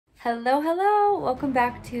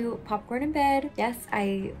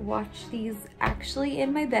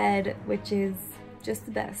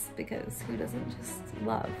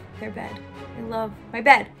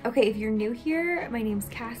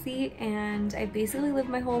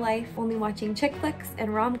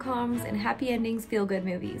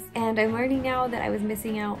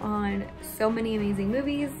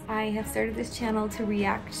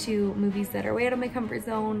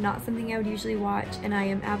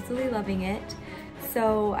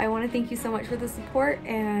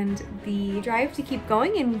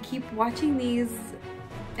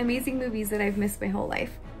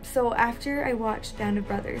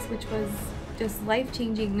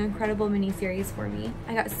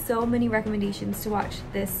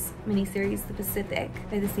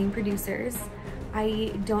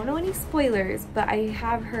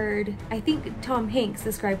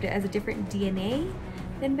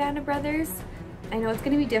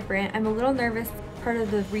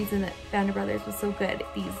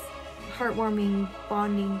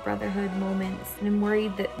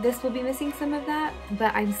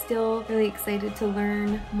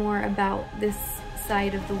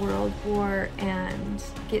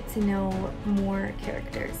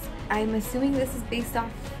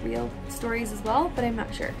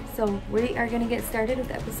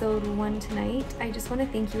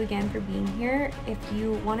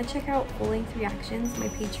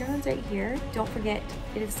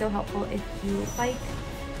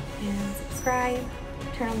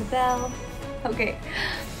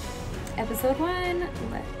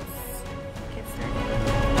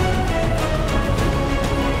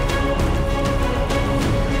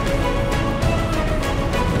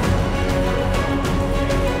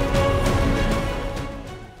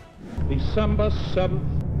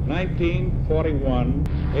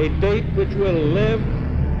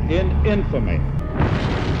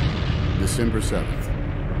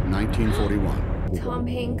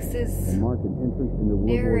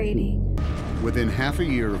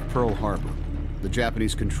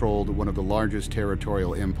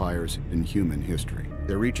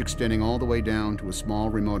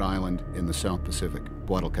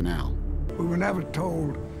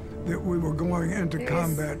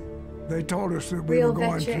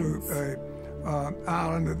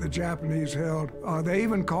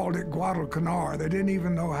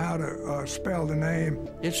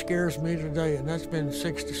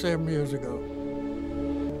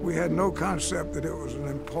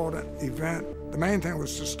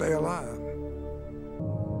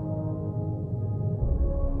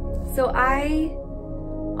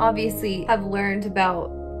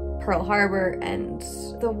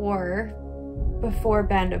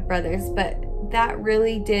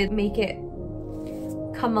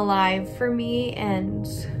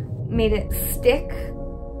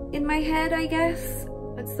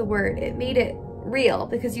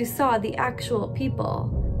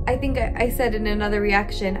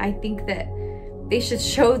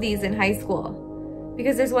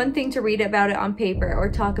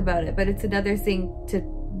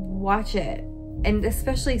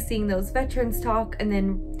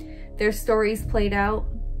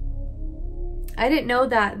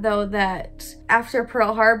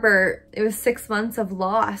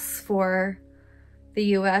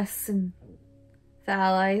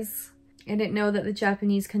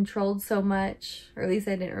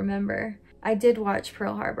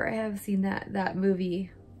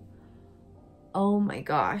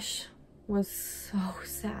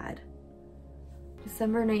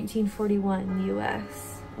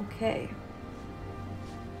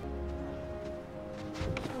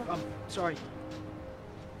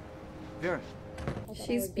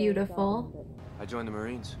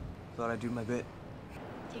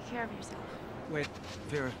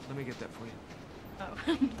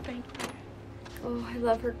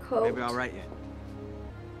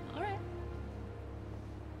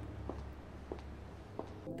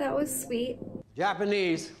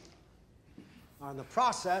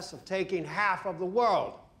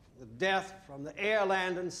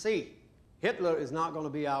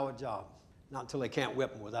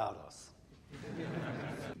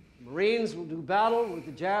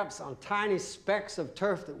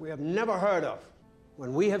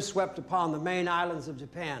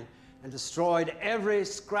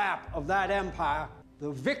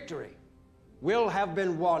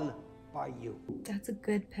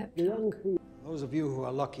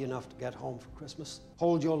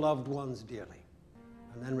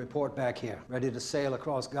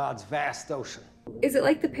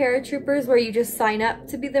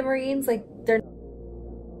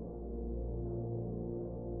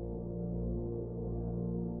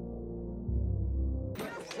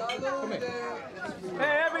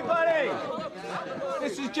Hey, everybody!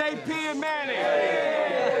 This is JP and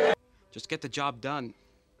Manny. Just get the job done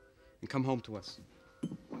and come home to us.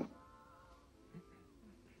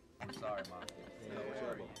 I'm sorry, Mom.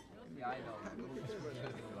 Yeah, I know.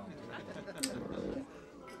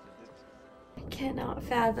 Cannot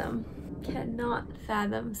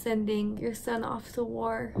fathom sending your son off to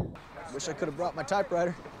war. Wish I could have brought my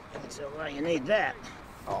typewriter. So why you need that?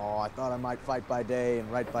 Oh, I thought I might fight by day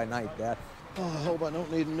and write by night, Dad. Oh, I hope I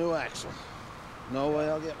don't need a new axle. No way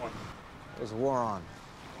I'll get one. There's a war on.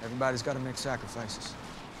 Everybody's got to make sacrifices.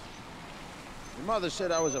 Your mother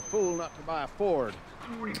said I was a fool not to buy a Ford.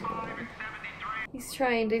 He's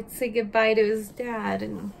trying to say goodbye to his dad,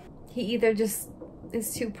 and he either just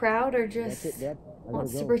is too proud or just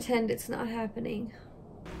wants to pretend it's not happening.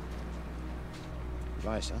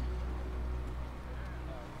 Bye, son.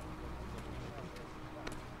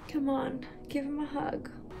 Come on, give him a hug.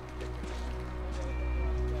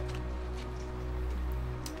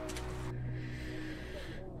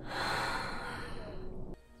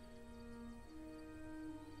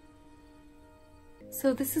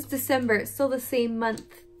 So this is December. It's still the same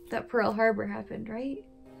month that Pearl Harbor happened, right?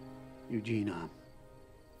 Eugene,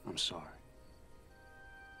 I'm sorry.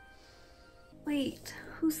 Wait,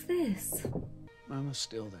 who's this? Mama's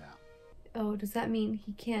still there. Oh, does that mean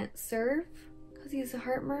he can't serve? Because he has a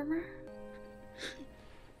heart murmur?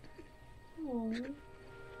 Oh.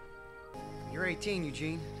 You're 18,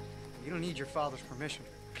 Eugene. You don't need your father's permission.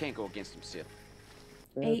 Can't go against him, Sid.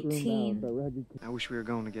 18. I wish we were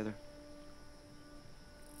going together.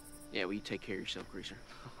 Yeah, well, you take care of yourself, Greaser.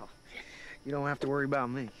 You don't have to worry about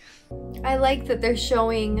me. I like that they're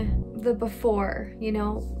showing the before, you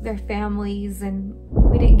know, their families, and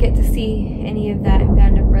we didn't get to see any of that in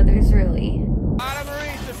Band of Brothers, really.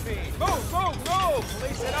 Marines to feed. Move, move, move!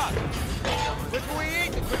 Police it up. The quicker we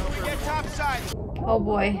eat, the quicker we get topside. Oh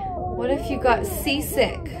boy, what if you got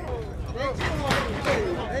seasick? Make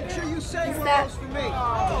sure you say Is that for me.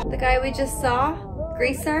 the guy we just saw?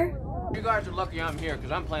 Greaser? You guys are lucky I'm here,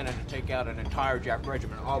 because I'm planning to take out an entire Jap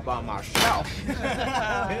regiment all by myself.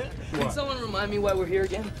 Can someone remind me why we're here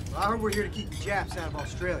again? Well, I heard we're here to keep the Japs out of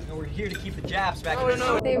Australia. No, we're here to keep the Japs back in the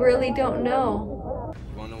no. They really don't know.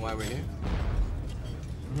 You want to know why we're here?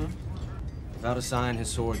 Without a sign, his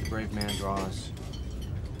sword, the brave man draws.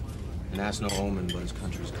 And that's no omen but his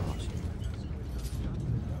country's cause.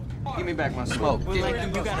 Give me back my smoke. You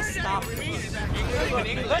gotta stop this.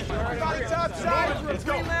 Everybody's outside for a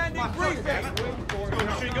pre-landing briefing.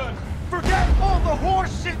 Forget all the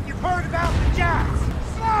horse shit you've heard about the Japs!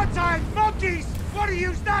 Slaughter monkeys! Want to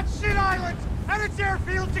use that shit island and its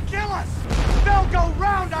airfield to kill us! They'll go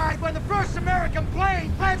round-eyed when the first American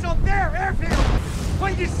plane lands on their airfield!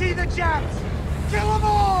 When you see the Japs, kill them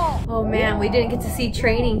all! Oh man, we didn't get to see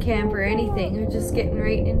training camp or anything. We're just getting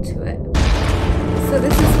right into it. So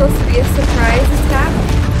this is supposed to be a surprise attack?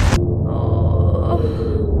 Oh.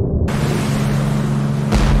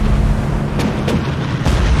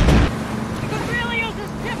 You could really use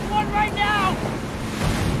this tip one right now!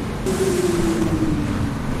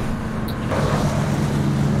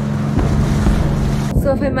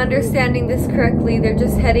 So if I'm understanding this correctly, they're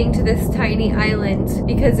just heading to this tiny island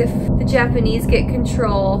because if the Japanese get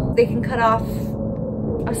control, they can cut off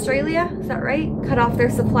Australia, is that right? Cut off their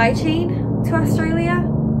supply chain to Australia?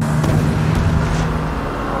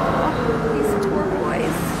 Oh, these poor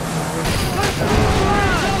boys.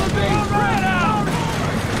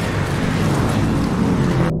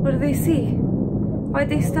 What do they see? Why'd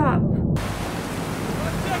they stop?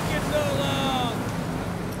 What's taking so long?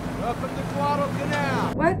 Welcome to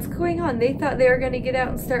Guadalcanal. What's going on? They thought they were gonna get out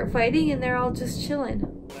and start fighting and they're all just chilling.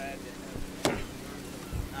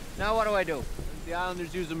 Now what do I do? The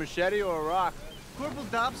islanders use a machete or a rock? Corporal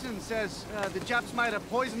Dobson says the Japs might have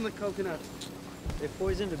poisoned the coconuts. They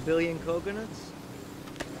poisoned 1 billion coconuts?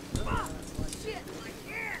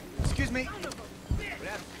 Excuse me.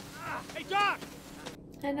 Hey, Doc!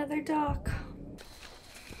 Another dock.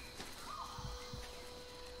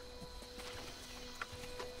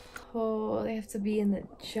 Oh, they have to be in the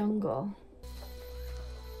jungle.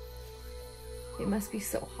 It must be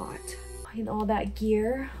so hot. In all that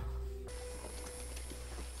gear.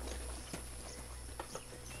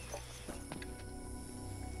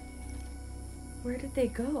 Where did they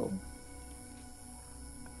go?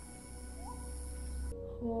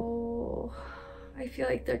 Oh, I feel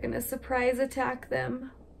like they're gonna surprise attack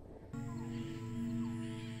them.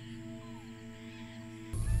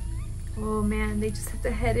 Oh man, they just have to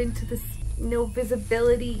head into this no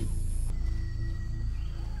visibility.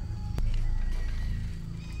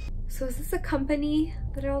 So is this a company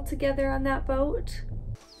that are all together on that boat?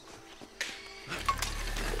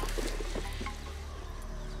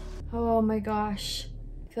 Oh my gosh.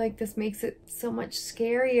 I feel like this makes it so much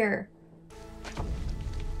scarier.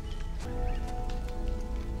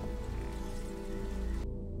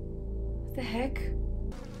 What the heck?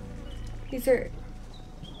 These are...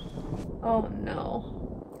 Oh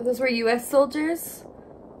no. Those were US soldiers?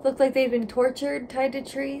 Looked like they'd been tortured, tied to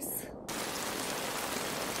trees.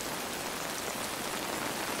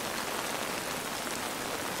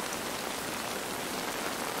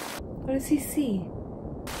 What does he see?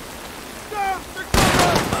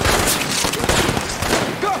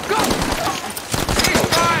 Go! Go! He's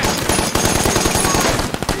fine!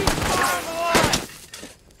 He's fine alive!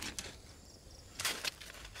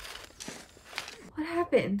 What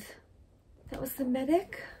happened? That was the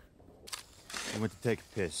medic? I went to take a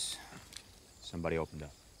piss. Somebody opened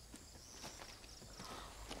up.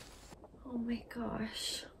 Oh my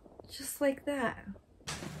gosh. Just like that.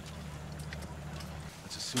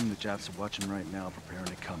 Let's assume the Japs are watching right now, preparing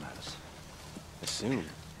to come at us. Assume?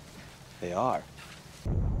 They are.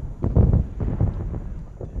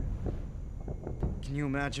 Can you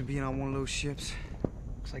imagine being on one of those ships?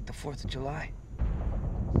 Looks like the 4th of July.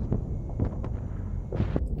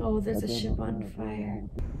 Oh, there's a ship on fire.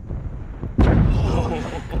 Oh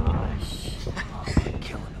my gosh.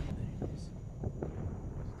 Killing them.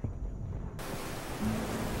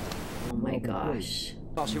 Oh my gosh.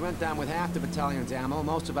 Well, she went down with half the battalion's ammo,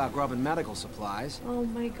 most of our grub and medical supplies. Oh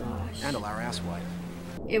my gosh. And our asswife.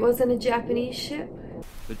 It wasn't a Japanese ship?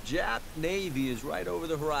 The Jap Navy is right over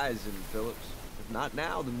the horizon, Phillips. If not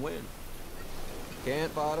now, then when?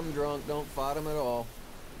 Can't fight 'em drunk, don't fight 'em at all.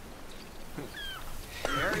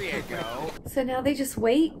 There you go. So now they just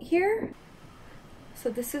wait here? So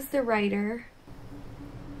this is the writer.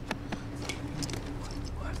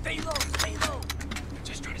 Stay low, stay low. They're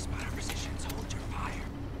just trying to spot our positions. Hold your fire.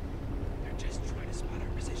 They're just trying to spot our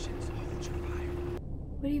positions. Hold your fire.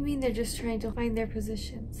 What do you mean they're just trying to find their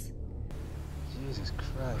positions? Jesus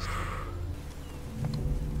Christ.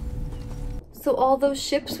 So all those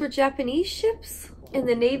ships were Japanese ships? And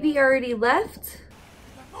the Navy already left?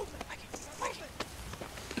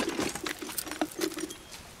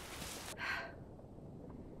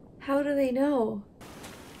 How do they know?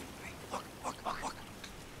 Look.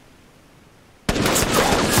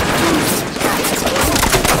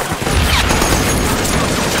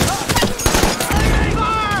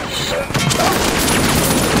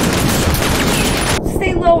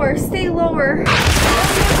 Stay lower, stay lower.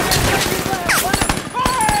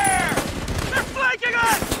 Fire! They're flanking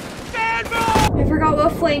us! Stand by! I forgot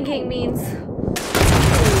what flanking means. It's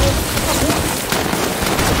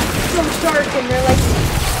so dark and they're like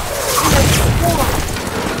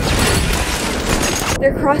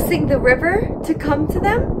they're crossing the river to come to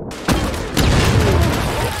them? We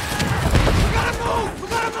gotta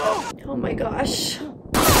move! Oh my gosh.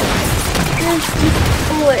 There's these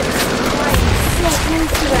bullets flying so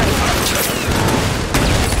close to them.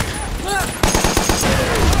 Oh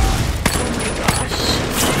my gosh.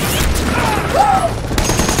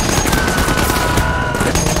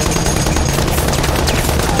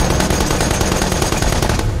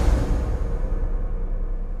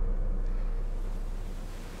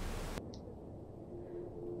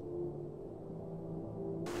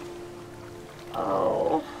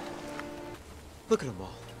 Oh. Look at them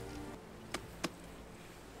all.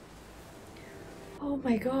 Oh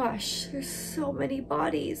my gosh, there's so many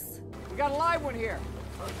bodies. We got a live one here.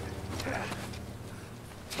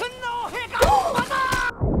 No hiccup!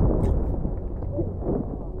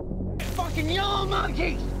 Fucking yellow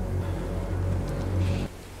monkeys!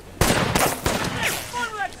 Run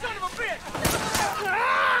with that son of a bitch!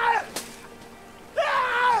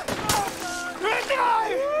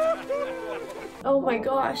 Oh my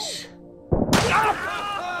gosh.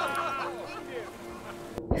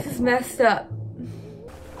 This is messed up.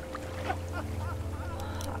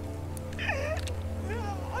 Hey,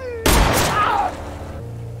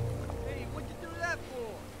 what'd you do that for?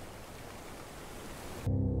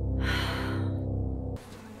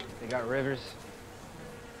 They got Rivers,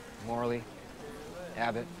 Morley,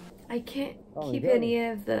 Abbott. I can't keep any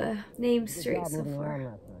of the names straight so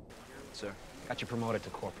far. Sir, got you promoted to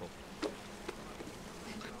corporal.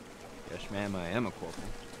 Yes, ma'am, I am a corporal.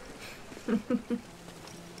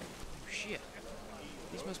 Shit.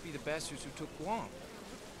 These must be the bastards who took Guam.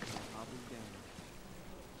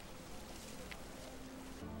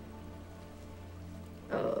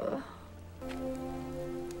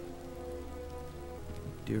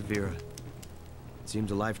 Dear Vera, it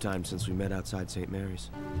seems a lifetime since we met outside St. Mary's.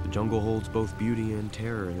 The jungle holds both beauty and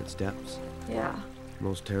terror in its depths. Yeah.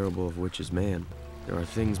 Most terrible of which is man. There are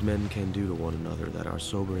things men can do to one another that are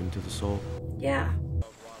sobering to the soul. Yeah.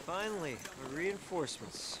 Hey,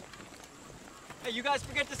 reinforcements. Hey, you guys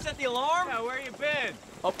forget to set the alarm? Yeah, where you been?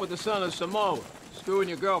 Up with the son of Samoa. Screwing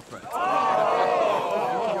your girlfriend.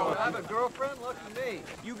 Oh! I have a girlfriend? Lucky me.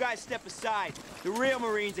 You guys step aside. The real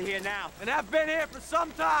Marines are here now. And I've been here for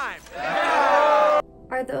some time.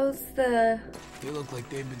 Are those the... They look like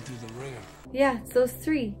they've been through the ringer. Yeah, it's those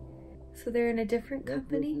three. So they're in a different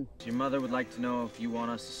company? Your mother would like to know if you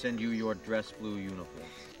want us to send you your dress blue uniform.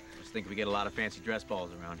 Just think we get a lot of fancy dress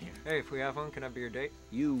balls around here. Hey, if we have one, can I be your date?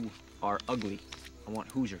 You are ugly. I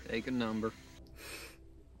want Hoosier. Take a number.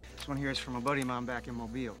 This one here is from a buddy of mine back in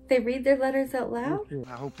Mobile. They read their letters out loud?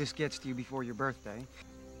 I hope this gets to you before your birthday.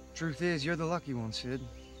 Truth is, you're the lucky one, Sid.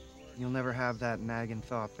 You'll never have that nagging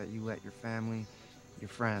thought that you let your family, your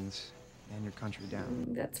friends, and your country down.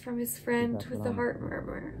 That's from his friend with the heart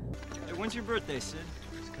murmur. Hey, when's your birthday, Sid?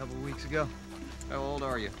 Just a couple of weeks ago. How old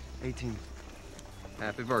are you? 18.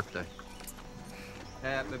 Happy birthday.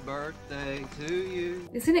 Happy birthday to you.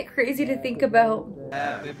 Isn't it crazy to think about?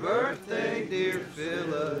 Happy birthday, dear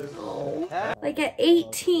Phillip. Like at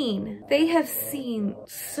 18, they have seen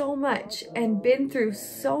so much and been through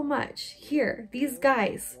so much. Here, these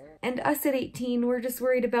guys. And us at 18, we're just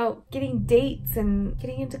worried about getting dates and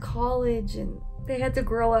getting into college, and they had to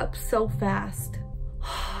grow up so fast.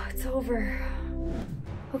 It's over.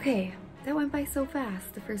 Okay, that went by so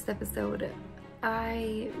fast, the first episode.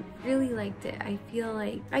 I really liked it. I feel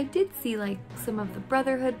like I did see like some of the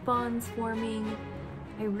brotherhood bonds forming.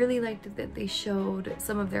 I really liked it that they showed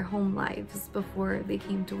some of their home lives before they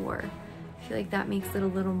came to war. I feel like that makes it a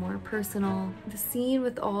little more personal. The scene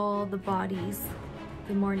with all the bodies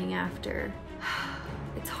the morning after,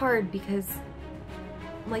 it's hard because,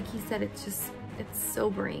 like he said, it's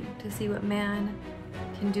sobering to see what man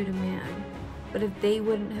can do to man. But if they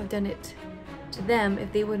wouldn't have done it to them,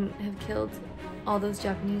 if they wouldn't have killed all those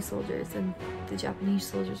Japanese soldiers, and the Japanese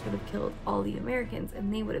soldiers would have killed all the Americans,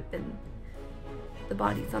 and they would have been the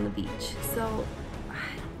bodies on the beach. So,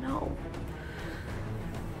 I don't know.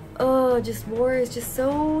 Oh, just war is just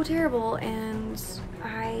so terrible, and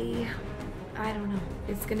I don't know.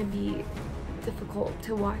 It's gonna be difficult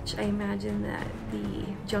to watch. I imagine that the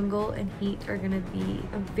jungle and heat are gonna be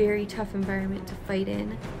a very tough environment to fight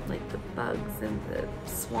in, like the bugs and the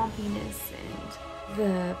swampiness and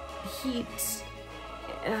the heat.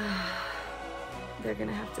 They're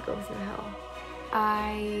gonna have to go through hell.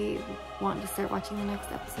 I want to start watching the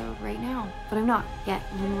next episode right now, but I'm not yet.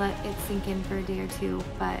 I'm gonna let it sink in for a day or two,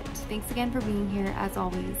 but thanks again for being here. As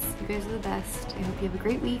always, you guys are the best. I hope you have a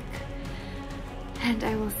great week, and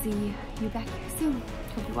I will see you back here soon.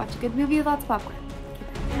 Hope you watch a good movie with lots of popcorn.